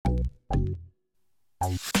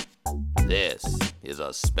This is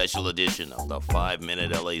a special edition of the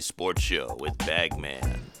 5-Minute LA Sports Show with Bagman.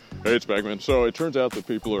 Hey, it's Bagman. So it turns out that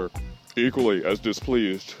people are equally as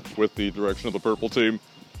displeased with the direction of the purple team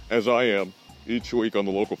as I am each week on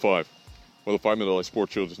the Local 5, or the 5-Minute LA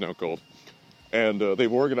Sports Show is now called. And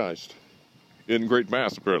they've organized in great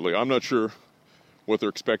mass, apparently. I'm not sure what they're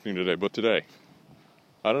expecting today, but today,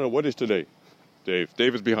 I don't know, what is today, Dave?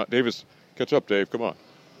 Dave is behind. Catch up, Dave, come on.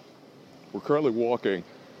 We're currently walking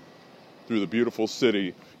through the beautiful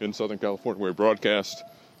city in Southern California where we broadcast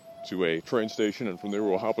to a train station, and from there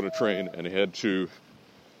we'll hop on a train and head to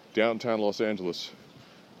downtown Los Angeles,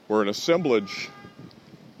 where an assemblage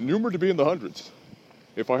numered to be in the hundreds,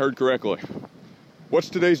 if I heard correctly. What's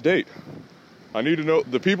today's date? I need to know,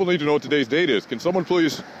 the people need to know what today's date is. Can someone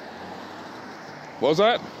please, what was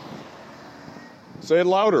that? Say it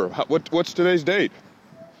louder. What's today's date?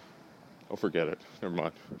 Oh, forget it. Never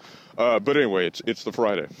mind. But anyway, it's the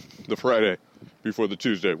Friday before the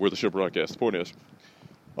Tuesday where the show broadcasts. The point is,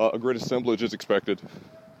 a great assemblage is expected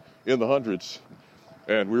in the hundreds,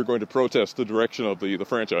 and we're going to protest the direction of the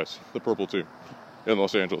franchise, the purple team, in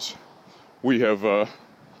Los Angeles. We have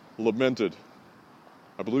lamented,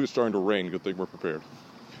 I believe it's starting to rain, good thing we're prepared.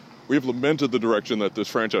 We have lamented the direction that this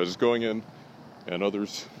franchise is going in, and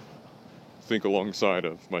others think alongside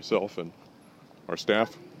of myself and our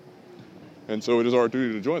staff. And so it is our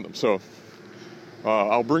duty to join them. So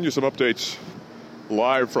I'll bring you some updates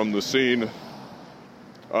live from the scene.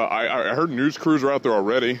 I heard news crews are out there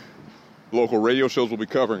already. Local radio shows will be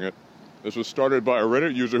covering it. This was started by a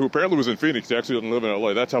Reddit user who apparently was in Phoenix. He actually doesn't live in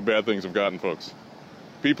LA. That's how bad things have gotten, folks.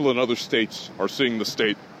 People in other states are seeing the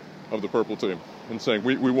state of the purple team and saying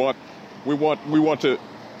we want to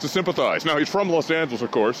sympathize. Now, he's from Los Angeles,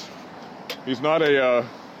 of course. He's not a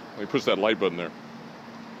he puts that light button there.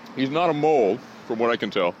 He's not a mole, from what I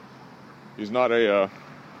can tell. He's not a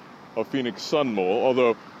Phoenix Sun mole.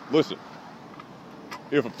 Although, listen,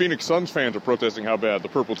 if a Phoenix Suns fans are protesting how bad the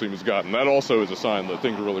purple team has gotten, that also is a sign that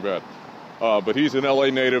things are really bad. But he's an LA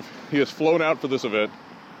native. He has flown out for this event,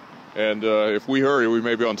 and if we hurry, we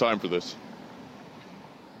may be on time for this.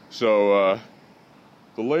 So,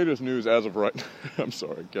 the latest news as of right... I'm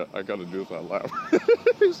sorry, I got to do this without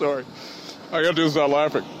laughing. Sorry. I got to do this without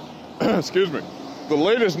laughing. Excuse me. The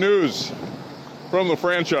latest news from the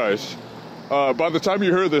franchise. By the time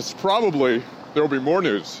you hear this, probably there will be more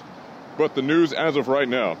news. But the news as of right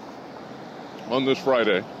now, on this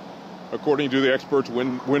Friday, according to the experts,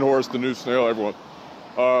 Windhorse, the news snail, everyone,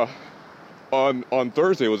 on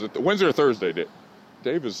Thursday, was it Wednesday or Thursday?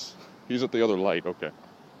 Dave he's at the other light. Okay.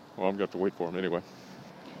 Well, I'm going to have to wait for him anyway.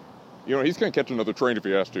 You know, he's going to catch another train if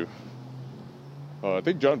he has to. I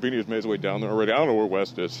think John Beanie has made his way down there already. I don't know where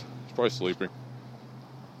West is. He's probably sleeping.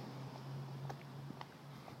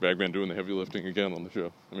 Bagman doing the heavy lifting again on the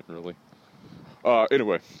show. I mean, really.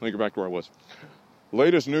 Anyway, let me get back to where I was.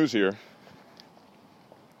 Latest news here.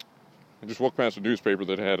 I just walked past a newspaper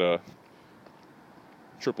that had a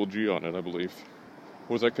Triple G on it, I believe.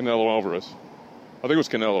 Was that Canelo Alvarez? I think it was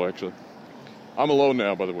Canelo, actually. I'm alone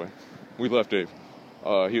now, by the way. We left Dave.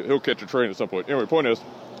 He'll catch a train at some point. Anyway, point is,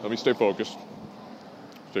 let me stay focused.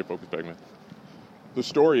 Stay focused, Bagman. The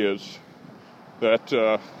story is that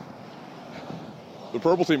the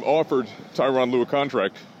purple team offered Tyronn Lue a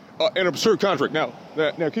contract, an absurd contract. Now,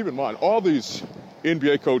 keep in mind, all these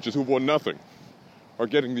NBA coaches who've won nothing are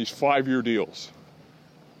getting these 5-year deals.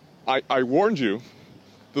 I warned you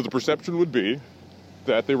that the perception would be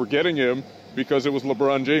that they were getting him because it was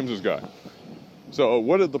LeBron James's guy. So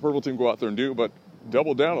what did the purple team go out there and do but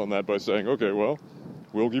double down on that by saying, okay, well,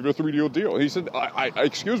 we'll give you a 3-deal deal. He said,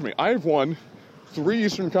 excuse me, I've won 3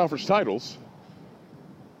 Eastern Conference titles.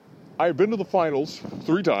 I've been to the finals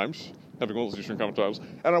 3 times, having won those Eastern Conference titles,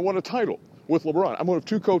 and I won a title with LeBron. I'm one of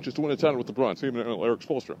 2 coaches to win a title with LeBron, Steve and Eric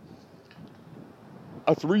Spoelstra.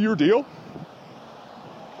 A 3-year deal?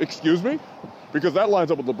 Excuse me? Because that lines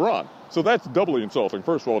up with LeBron. So that's doubly insulting,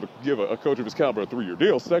 first of all, to give a coach of his caliber a 3-year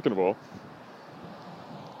deal. Second of all,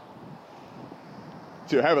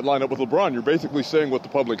 to have it line up with LeBron, you're basically saying what the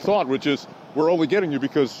public thought, which is, we're only getting you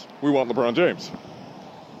because we want LeBron James.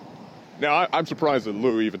 Now, I'm surprised that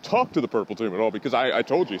Lue even talked to the purple team at all, because I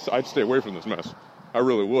told you, I'd stay away from this mess. I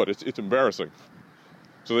really would. It's embarrassing.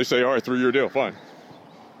 So they say, all right, 3-year deal, fine.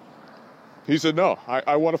 He said, no,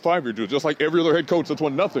 I want a 5-year deal, just like every other head coach that's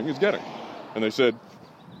won nothing is getting. And they said,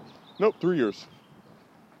 nope, 3 years.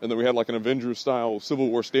 And then we had like an Avengers-style Civil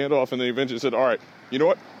War standoff, and then eventually said, all right, you know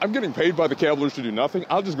what? I'm getting paid by the Cavaliers to do nothing.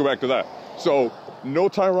 I'll just go back to that. So, no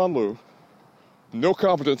Tyronn Lue, no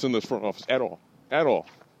competence in this front office at all. At all.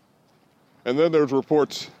 And then there's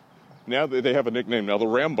reports Now they have a nickname. Now the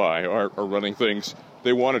Rambi are running things.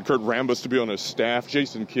 They wanted Kurt Rambis to be on his staff.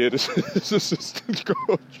 Jason Kidd is his assistant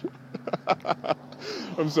coach.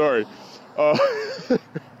 I'm sorry.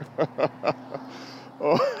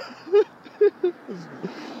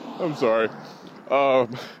 I'm sorry.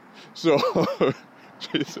 So,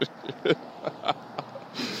 Jason Kidd.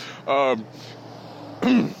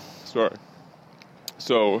 Sorry.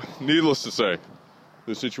 So, needless to say,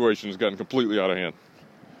 the situation has gotten completely out of hand.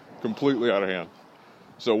 Completely out of hand.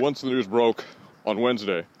 So once the news broke on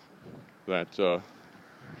Wednesday that there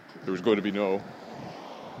was going to be no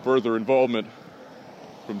further involvement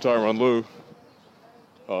from Tyronn Lue,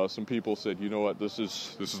 some people said, you know what, this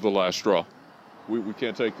is the last straw. We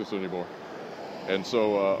can't take this anymore. And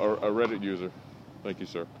so a Reddit user, thank you,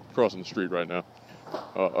 sir, crossing the street right now,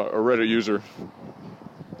 a Reddit user,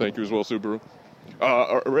 thank you as well, Subaru,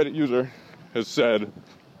 a Reddit user has said,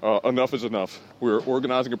 enough is enough. We're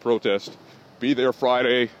organizing a protest. Be there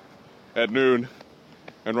Friday at noon.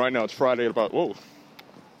 And right now it's Friday at about, whoa.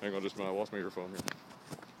 Hang on just a minute, I lost my earphone here.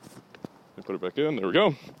 Let me put it back in, there we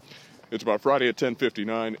go. It's about Friday at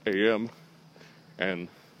 10:59 a.m. And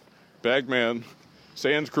Bagman,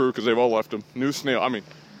 Sans crew, because they've all left him. News Snail, I mean,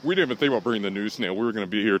 we didn't even think about bringing the News Snail. We were going to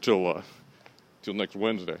be here till next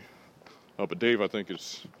Wednesday. But Dave, I think,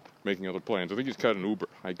 is making other plans. I think he's caught an Uber.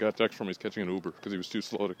 I got a text from him he's catching an Uber because he was too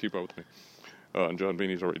slow to keep up with me. And John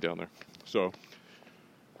Beanie's already down there. So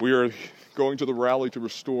we are going to the rally to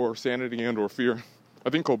restore sanity and or fear. I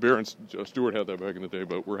think Colbert and Stewart had that back in the day,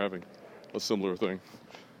 but we're having a similar thing.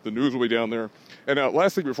 The news will be down there. And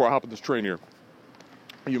last thing before I hop on this train here,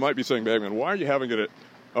 you might be saying, Bagman, why are you having it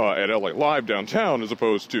at LA Live downtown as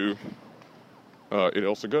opposed to in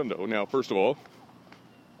El Segundo? Now, first of all,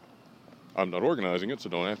 I'm not organizing it, so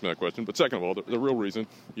don't ask me that question. But second of all, the real reason,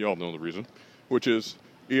 you all know the reason, which is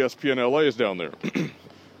ESPN LA is down there.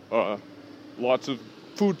 Lots of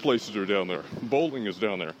food places are down there. Bowling is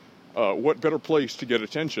down there. What better place to get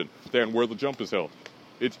attention than where the jump is held?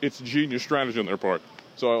 It's genius strategy on their part.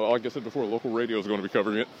 So like I said before, local radio is going to be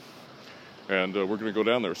covering it. And we're going to go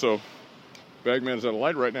down there. So Bagman is at a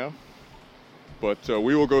light right now. But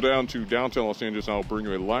we will go down to downtown Los Angeles and I'll bring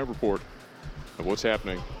you a live report of what's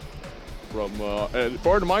happening from, as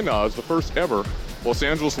far to my knowledge, the first ever Los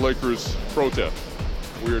Angeles Lakers protest.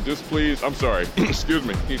 We are displeased. I'm sorry. Excuse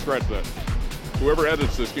me. Can you scratch that? Whoever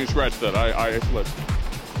edits this, can you scratch that? I flipped.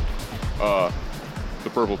 The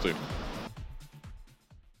purple team.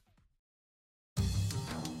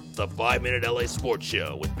 The 5-Minute LA Sports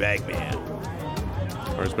Show with Bagman.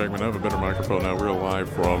 All right, Bagman, I have a better microphone now. We're live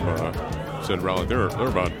from said rally. There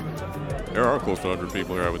are close to 100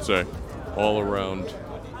 people here, I would say, all around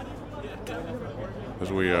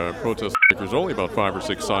as we protest. There's only about 5 or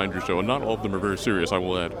 6 signed or so, and not all of them are very serious, I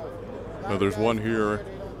will add. There's one here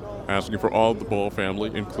asking for all of the Ball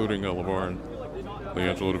family, including LeVar and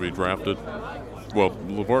LiAngelo, to be drafted. Well,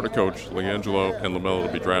 LeVar to coach, LiAngelo and LaMelo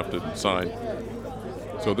to be drafted and signed.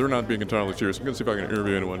 So they're not being entirely serious. I'm going to see if I can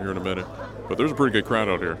interview anyone here in a minute. But there's a pretty good crowd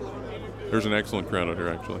out here. There's an excellent crowd out here,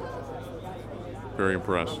 actually. Very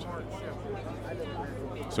impressed.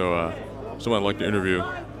 So someone I'd like to interview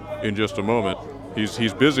in just a moment.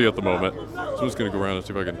 He's busy at the moment, so I'm just going to go around and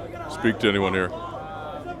see if I can speak to anyone here.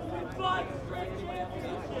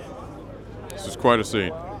 This is quite a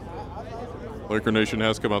scene. Laker Nation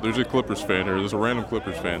has come out. There's a Clippers fan here. There's a random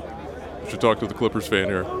Clippers fan. We should talk to the Clippers fan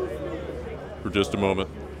here for just a moment,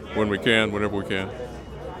 when we can, whenever we can.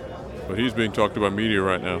 But he's being talked to by media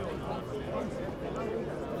right now.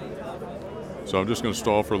 So I'm just going to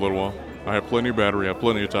stall for a little while. I have plenty of battery, I have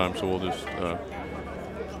plenty of time, so we'll just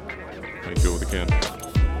go with the can.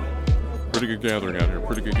 Pretty good gathering out here,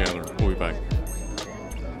 pretty good gathering. We'll be back.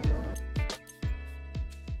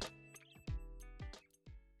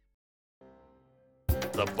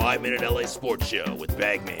 The 5-Minute LA Sports Show with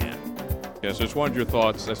Bagman. Yes, I just wanted your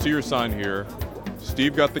thoughts. I see your sign here.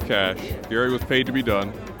 Steve got the cash. Gary was paid to be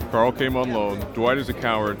done. Carl came on loan. Dwight is a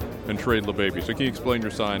coward. And trade LeBaby. So can you explain your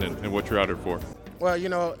sign and what you're out here for? Well,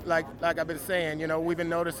 like I've been saying, we've been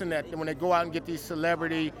noticing that when they go out and get these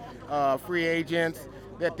celebrity free agents,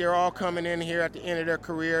 that they're all coming in here at the end of their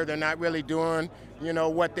career. They're not really doing,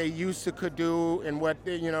 what they used to could do and what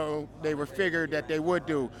they were figured that they would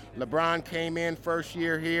do. LeBron came in first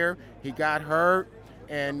year here. He got hurt,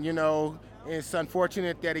 and it's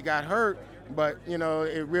unfortunate that he got hurt, but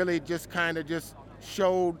it really just kind of just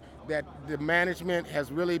showed that the management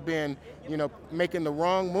has really been, making the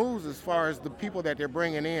wrong moves as far as the people that they're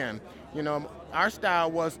bringing in. Our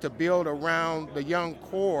style was to build around the young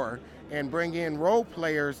core and bring in role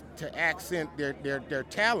players to accent their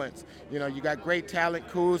talents. You know, you got great talent,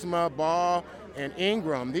 Kuzma, Ball, and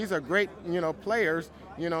Ingram. These are great, players.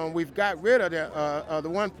 And we've got rid of the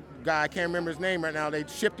one guy, I can't remember his name right now. They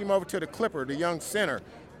shipped him over to the Clipper, the young center.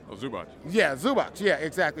 Oh, Zubac. Yeah, Zubac. Yeah,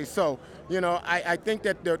 exactly. So, I think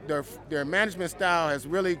that their management style has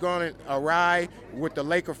really gone awry with the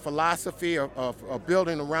Laker philosophy of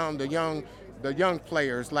building around the young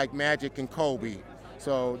players like Magic and Kobe.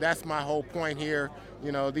 So that's my whole point here.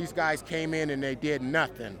 These guys came in and they did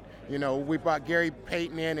nothing. We brought Gary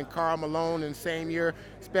Payton in and Karl Malone in the same year,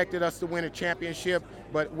 expected us to win a championship,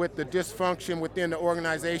 but with the dysfunction within the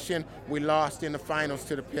organization, we lost in the finals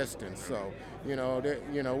to the Pistons. So,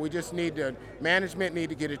 we just management need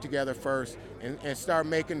to get it together first and start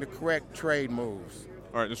making the correct trade moves.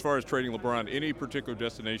 All right, as far as trading LeBron, any particular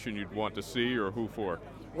destination you'd want to see or who for?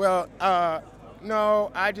 Well,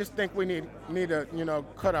 no, I just think we need to,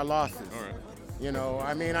 cut our losses. All right.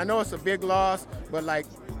 I know it's a big loss, but like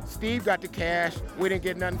Steve got the cash, we didn't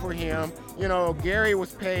get nothing for him. Gary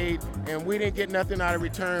was paid, and we didn't get nothing out of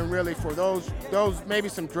return really for those maybe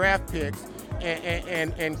some draft picks,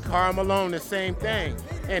 and Karl Malone the same thing.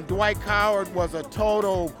 And Dwight Howard was a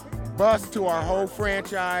total bust to our whole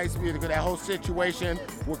franchise because that whole situation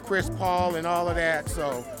with Chris Paul and all of that.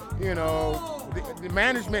 So, the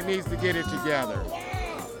management needs to get it together.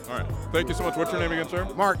 All right. Thank you so much. What's your name again, sir?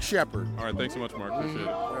 Mark Shepard. All right. Thanks so much, Mark. Appreciate it.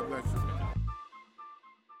 God bless you.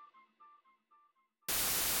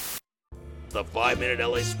 The 5-Minute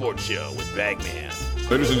LA Sports Show with Bagman.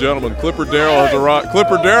 Ladies and gentlemen, Clipper Darrell has arrived.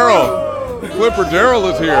 Clipper Darrell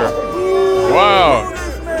is here. Wow.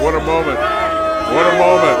 What a moment. What a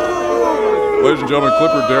moment. Ladies and gentlemen,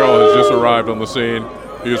 Clipper Darrell has just arrived on the scene.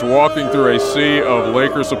 He is walking through a sea of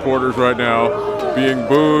Laker supporters right now, being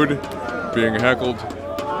booed, being heckled.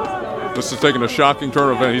 This is taking a shocking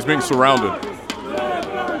turn of events. He's being surrounded.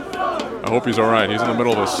 I hope he's all right. He's in the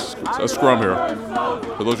middle of a scrum here.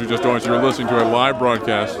 For those who just joined us, you're listening to a live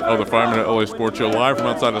broadcast of the 5-Minute LA Sports Show, live from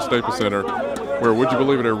outside the Staples Center, where, would you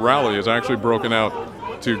believe it, a rally is actually broken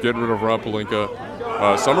out to get rid of Rob Pelinka.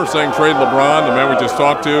 Some are saying trade LeBron, the man we just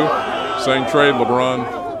talked to, saying trade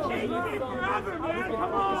LeBron.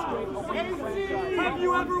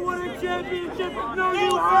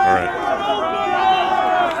 All right.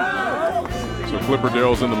 So Clipper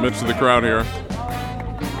Darrell's in the midst of the crowd here.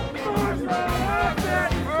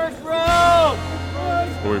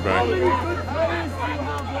 We'll be back.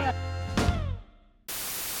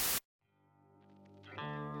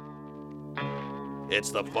 It's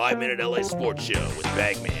the 5-Minute LA Sports Show with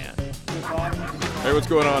Bagman. Hey, what's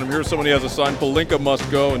going on? I'm here. Somebody has a sign. Pelinka must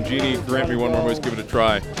go. And Jeannie, grant me one more. Let's give it a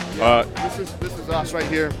try. This is us right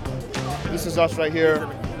here. This is us right here.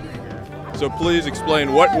 So please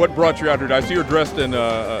explain what brought you out here. I see you're dressed in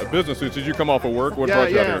business suits. Did you come off of work? What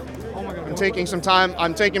brought you out here? I'm taking some time.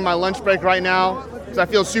 I'm taking my lunch break right now because I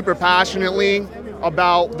feel super passionately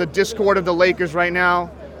about the discord of the Lakers right now.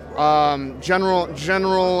 General,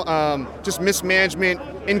 just mismanagement,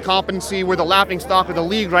 incompetency. We're the laughing stock of the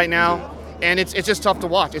league right now, and it's just tough to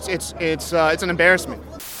watch. It's an embarrassment.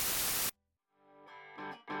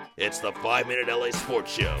 It's the 5-Minute LA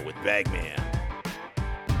Sports Show with Bagman.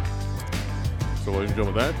 So, ladies and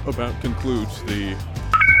gentlemen, that about concludes the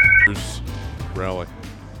rally.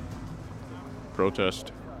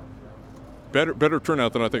 Protest. Better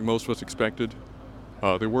turnout than I think most of us expected.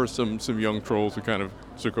 There were some young trolls who kind of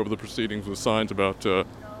took over the proceedings with signs about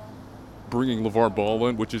bringing LeVar Ball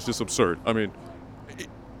in, which is just absurd. I mean,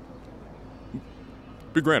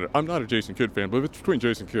 be granted, I'm not a Jason Kidd fan, but if it's between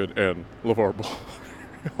Jason Kidd and LeVar Ball.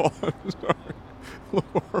 I'm sorry.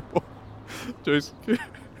 LeVar Ball. Jason Kidd.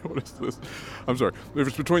 What is this? I'm sorry. If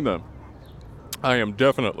it's between them, I am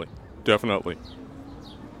definitely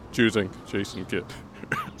choosing Jason Kidd.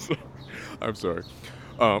 I'm sorry.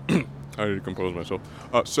 I need to compose myself.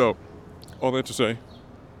 So, all that to say,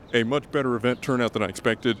 a much better event turnout than I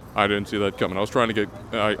expected. I didn't see that coming. I was trying to get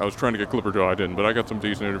Clipper Joe. I didn't, but I got some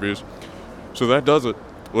decent interviews. So that does it,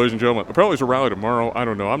 ladies and gentlemen. Apparently there's a rally tomorrow. I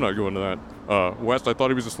don't know. I'm not going to that. West, I thought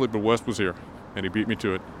he was asleep, but West was here, and he beat me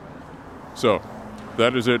to it. So,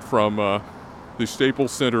 that is it from the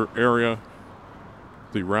Staples Center area.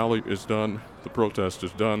 The rally is done. The protest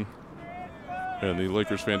is done. And the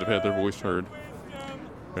Lakers fans have had their voice heard.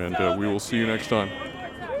 And we will see you next time.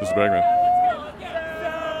 This is Bagman.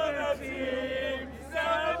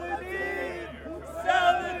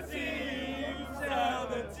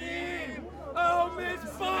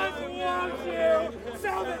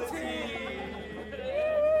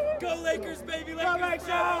 Go Lakers, baby! Lakers,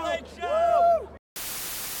 show!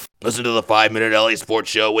 Listen to the 5-Minute LA Sports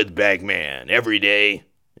Show with Bagman every day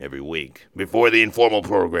every week before the informal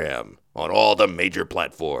program on all the major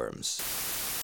platforms.